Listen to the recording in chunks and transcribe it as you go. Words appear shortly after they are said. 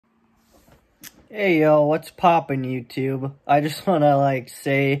Hey yo, what's poppin' YouTube? I just wanna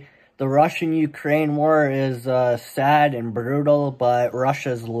say the Russian-Ukraine war is sad and brutal, but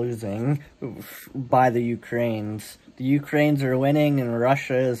Russia's losing by the Ukraines. The Ukraines are winning and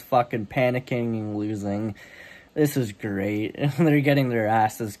Russia is fucking panicking and losing. This is great. They're getting their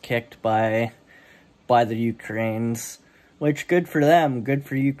asses kicked by the Ukraines, which good for them. Good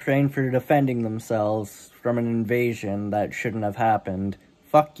for Ukraine for defending themselves from an invasion that shouldn't have happened.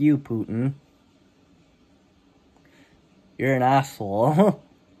 Fuck you, Putin. You're an asshole.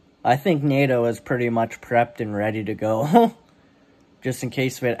 I think NATO is pretty much prepped and ready to go. Just in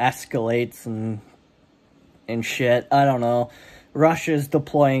case if it escalates and shit. I don't know. Russia's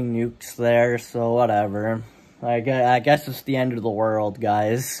deploying nukes there, so whatever. I guess it's the end of the world,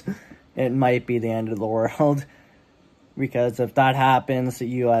 guys. It might be the end of the world. Because if that happens, the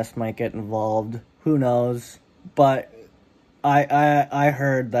US might get involved. Who knows? But I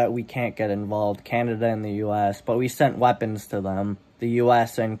heard that we can't get involved, Canada and the US, but we sent weapons to them. The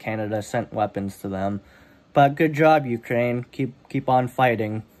US and Canada sent weapons to them. But good job, Ukraine. Keep on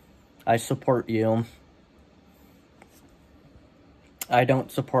fighting. I support you. I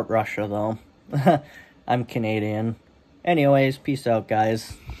don't support Russia, though. I'm Canadian. Anyways, peace out,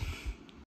 guys.